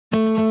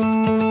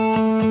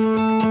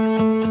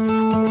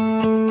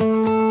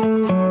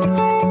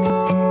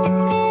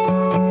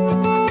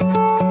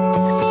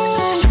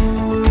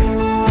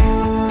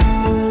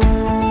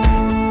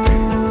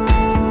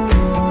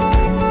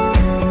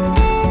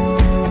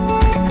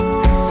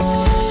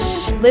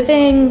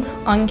Living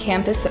on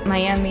campus at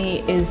Miami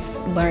is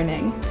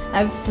learning.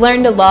 I've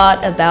learned a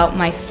lot about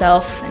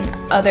myself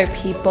and other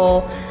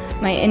people,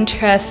 my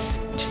interests,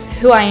 just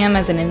who I am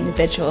as an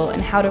individual,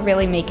 and how to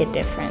really make a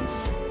difference.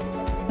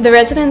 The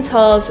residence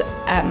halls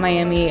at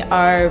Miami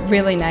are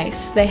really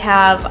nice. They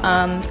have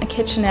a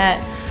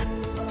kitchenette,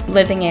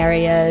 living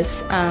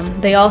areas.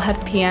 They all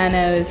have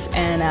pianos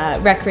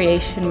and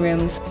recreation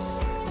rooms.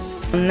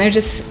 They're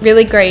just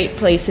really great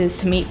places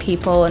to meet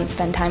people and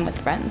spend time with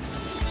friends.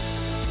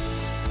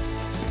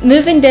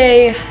 Move-in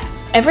day,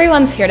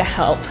 everyone's here to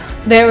help.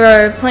 There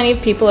are plenty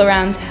of people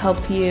around to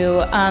help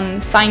you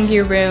find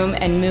your room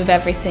and move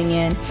everything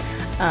in.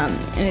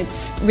 And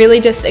it's really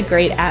just a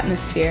great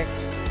atmosphere.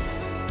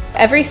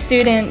 Every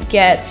student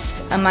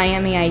gets a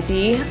Miami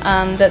ID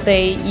that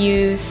they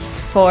use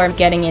for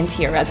getting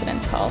into your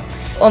residence hall.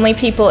 Only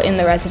people in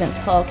the residence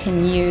hall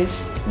can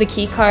use the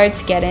key card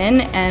to get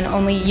in, and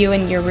only you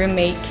and your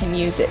roommate can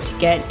use it to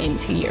get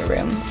into your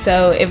room.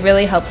 So it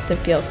really helps to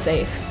feel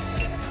safe.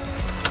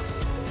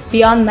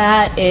 Beyond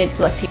that, it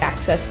lets you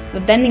access the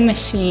vending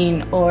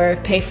machine or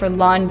pay for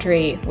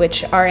laundry,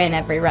 which are in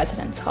every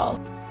residence hall.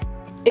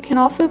 It can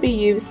also be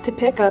used to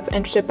pick up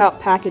and ship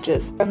out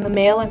packages from the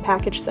mail and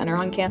package center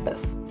on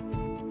campus.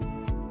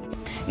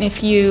 And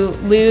if you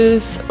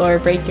lose or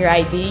break your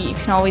ID, you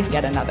can always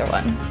get another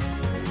one.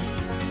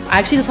 I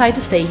actually decided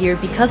to stay here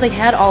because I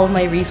had all of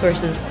my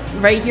resources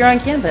right here on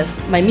campus.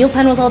 My meal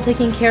plan was all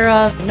taken care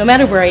of. No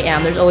matter where I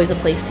am, there's always a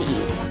place to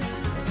eat.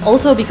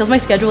 Also, because my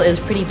schedule is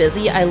pretty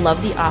busy, I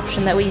love the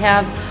option that we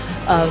have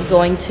of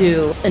going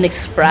to an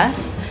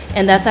express,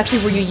 and that's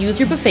actually where you use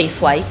your buffet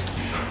swipes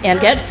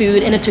and get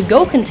food in a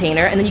to-go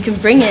container, and then you can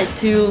bring it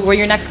to where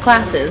your next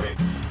class is.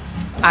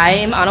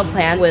 I'm on a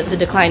plan with the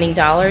declining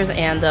dollars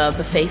and the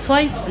buffet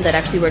swipes, and that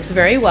actually works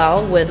very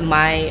well with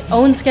my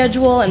own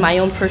schedule and my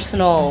own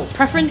personal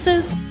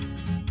preferences.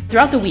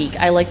 Throughout the week,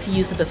 I like to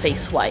use the buffet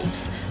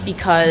swipes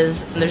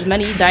because there's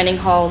many dining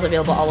halls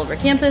available all over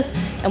campus,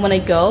 and when I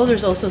go,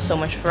 there's also so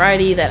much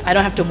variety that I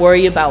don't have to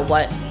worry about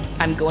what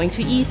I'm going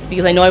to eat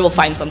because I know I will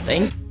find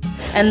something.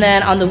 And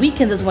then on the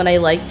weekends is when I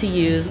like to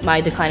use my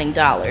declining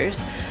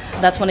dollars.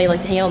 That's when I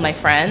like to hang out with my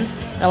friends,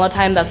 and a lot of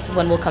time that's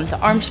when we'll come to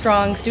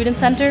Armstrong Student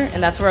Center,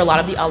 and that's where a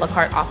lot of the a la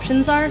carte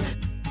options are.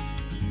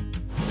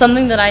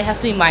 Something that I have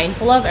to be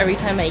mindful of every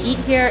time I eat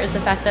here is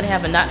the fact that I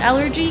have a nut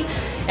allergy,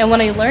 and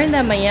when I learned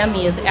that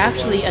Miami is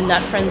actually a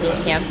nut-friendly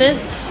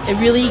campus, it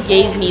really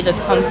gave me the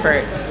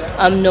comfort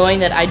of knowing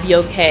that I'd be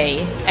okay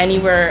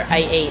anywhere I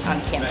ate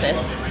on campus.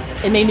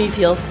 It made me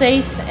feel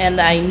safe, and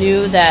I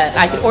knew that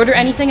I could order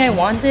anything I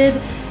wanted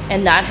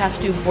and not have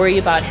to worry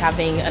about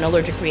having an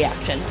allergic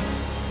reaction.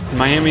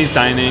 Miami's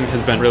dining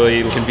has been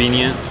really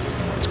convenient.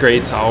 It's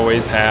great to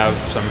always have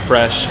some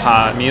fresh,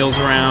 hot meals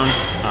around.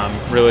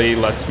 Really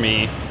lets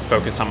me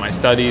focus on my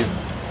studies.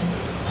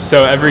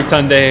 So every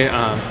Sunday,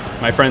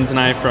 my friends and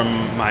I from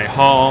my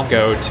hall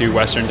go to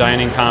Western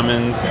Dining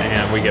Commons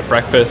and we get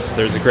breakfast.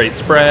 There's a great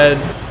spread.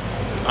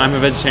 I'm a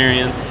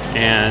vegetarian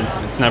and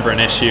it's never an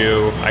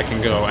issue. I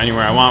can go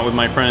anywhere I want with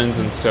my friends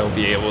and still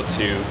be able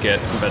to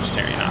get some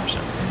vegetarian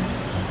options.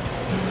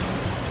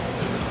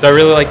 So I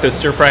really like the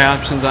stir-fry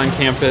options on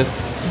campus.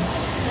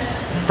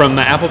 From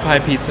the apple pie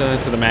pizza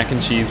to the mac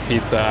and cheese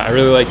pizza, I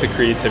really like the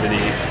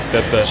creativity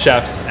that the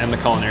chefs and the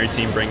culinary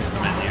team bring to the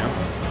menu.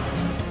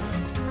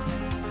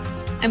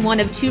 I'm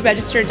one of 2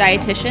 registered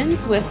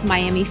dietitians with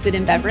Miami Food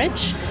and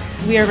Beverage.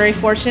 We are very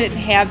fortunate to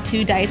have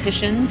 2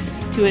 dietitians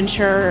to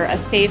ensure a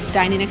safe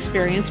dining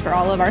experience for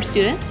all of our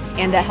students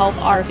and to help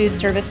our food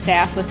service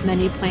staff with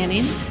menu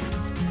planning.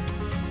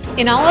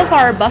 In all of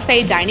our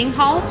buffet dining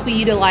halls, we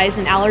utilize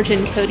an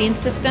allergen coding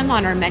system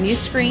on our menu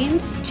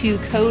screens to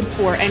code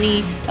for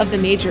any of the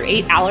major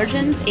 8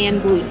 allergens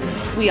and gluten.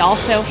 We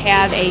also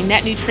have a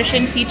net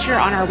nutrition feature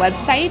on our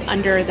website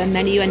under the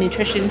menu and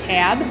nutrition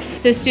tab,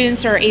 so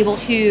students are able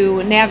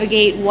to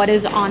navigate what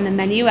is on the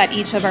menu at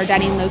each of our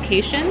dining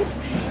locations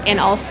and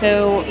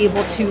also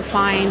able to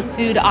find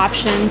food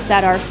options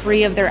that are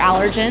free of their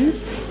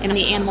allergens and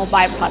the animal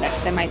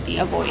byproducts they might be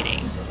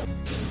avoiding.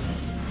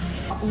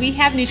 We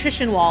have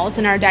nutrition walls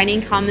in our dining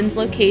commons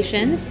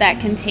locations that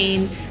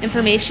contain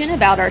information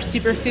about our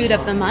superfood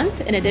of the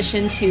month, in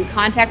addition to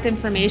contact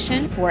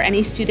information for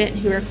any student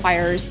who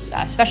requires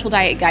special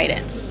diet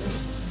guidance.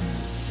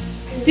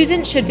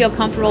 Students should feel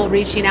comfortable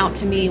reaching out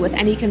to me with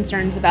any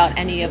concerns about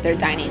any of their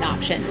dining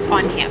options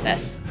on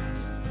campus.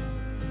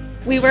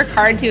 We work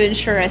hard to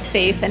ensure a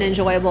safe and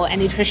enjoyable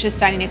and nutritious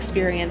dining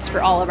experience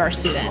for all of our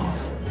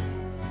students.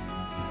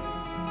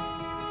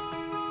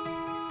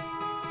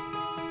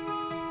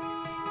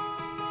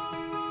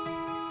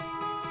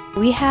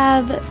 We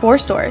have 4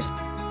 stores,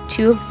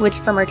 2 of which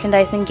for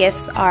merchandise and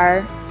gifts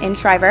are in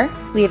Shriver.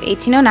 We have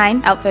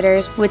 1809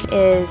 Outfitters, which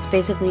is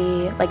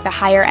basically like the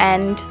higher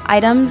end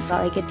items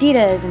like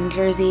Adidas and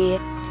jersey,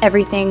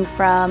 everything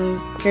from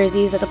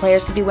jerseys that the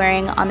players could be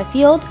wearing on the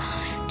field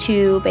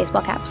to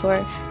baseball caps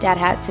or dad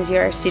hats as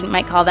your student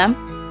might call them.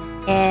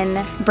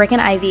 In Brick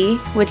and Ivy,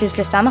 which is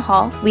just down the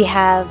hall, we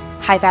have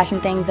high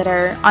fashion things that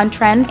are on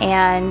trend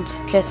and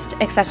just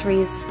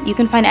accessories. You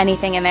can find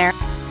anything in there.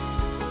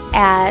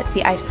 At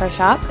the Ice Pro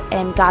Shop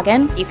in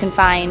Goggin, you can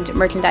find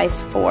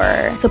merchandise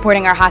for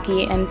supporting our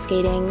hockey and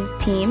skating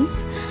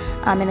teams.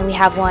 And then we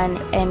have one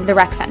in the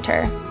rec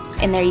center.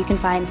 In there you can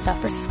find stuff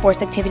for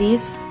sports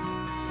activities.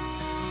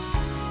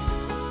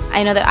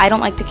 I know that I don't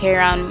like to carry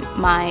around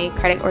my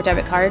credit or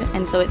debit card,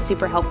 and so it's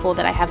super helpful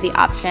that I have the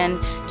option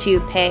to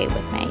pay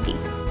with my ID.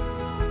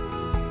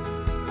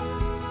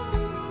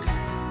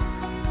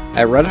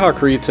 At Red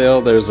Hawk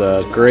Retail, there's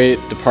a great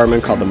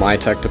department called the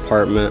MyTech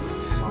department.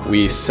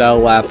 We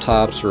sell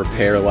laptops,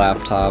 repair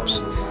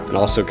laptops, and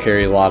also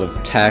carry a lot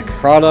of tech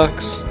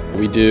products.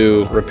 We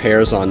do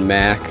repairs on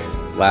Mac,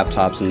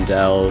 laptops, and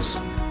Dells.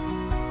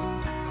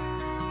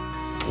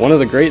 One of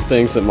the great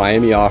things that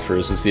Miami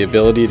offers is the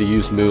ability to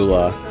use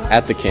Moolah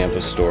at the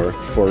campus store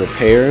for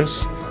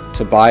repairs,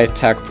 to buy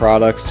tech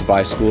products, to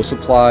buy school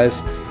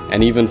supplies,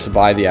 and even to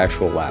buy the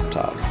actual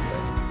laptop.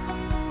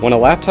 When a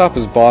laptop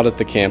is bought at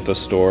the campus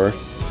store,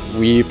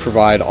 we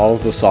provide all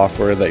of the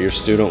software that your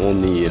student will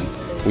need.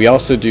 We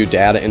also do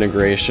data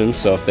integration,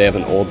 so if they have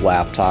an old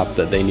laptop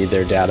that they need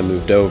their data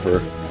moved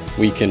over,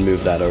 we can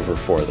move that over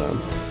for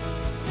them.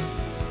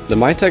 The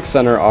MyTech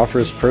Center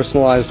offers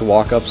personalized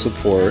walk-up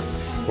support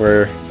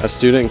where a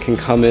student can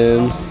come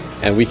in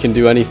and we can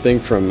do anything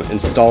from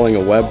installing a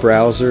web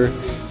browser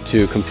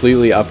to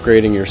completely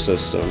upgrading your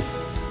system.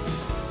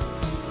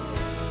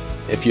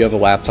 If you have a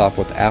laptop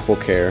with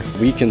AppleCare,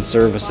 we can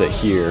service it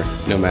here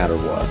no matter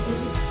what.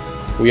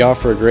 We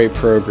offer a great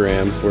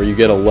program where you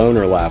get a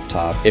loaner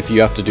laptop if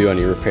you have to do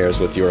any repairs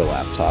with your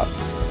laptop.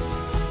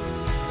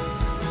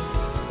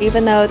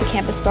 Even though the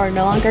campus store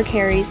no longer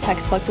carries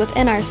textbooks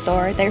within our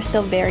store, they're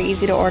still very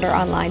easy to order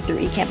online through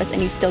eCampus,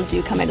 and you still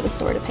do come into the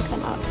store to pick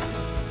them up.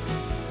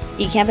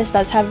 eCampus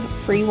does have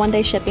free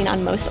one-day shipping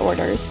on most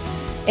orders.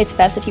 It's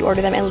best if you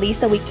order them at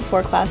least a week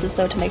before classes,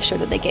 though, to make sure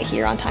that they get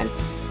here on time.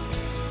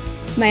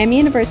 Miami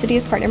University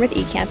has partnered with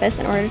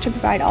eCampus in order to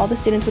provide all the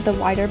students with a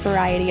wider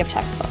variety of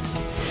textbooks.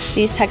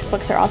 These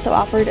textbooks are also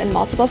offered in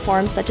multiple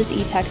forms, such as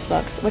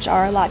e-textbooks, which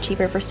are a lot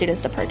cheaper for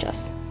students to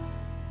purchase.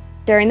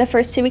 During the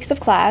first 2 weeks of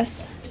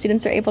class,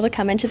 students are able to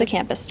come into the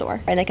campus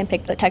store and they can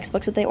pick the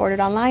textbooks that they ordered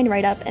online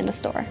right up in the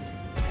store.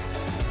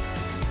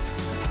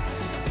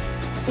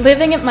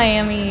 Living at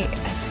Miami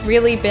has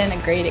really been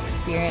a great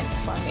experience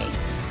for me.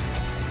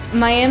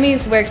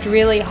 Miami's worked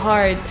really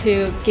hard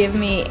to give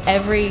me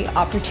every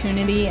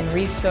opportunity and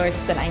resource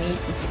that I need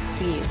to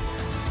succeed.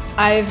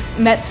 I've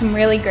met some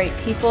really great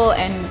people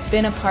and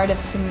been a part of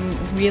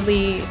some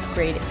really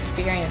great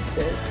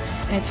experiences,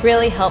 and it's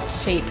really helped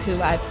shape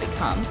who I've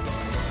become.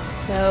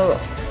 So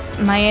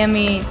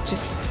Miami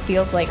just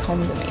feels like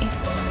home to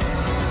me.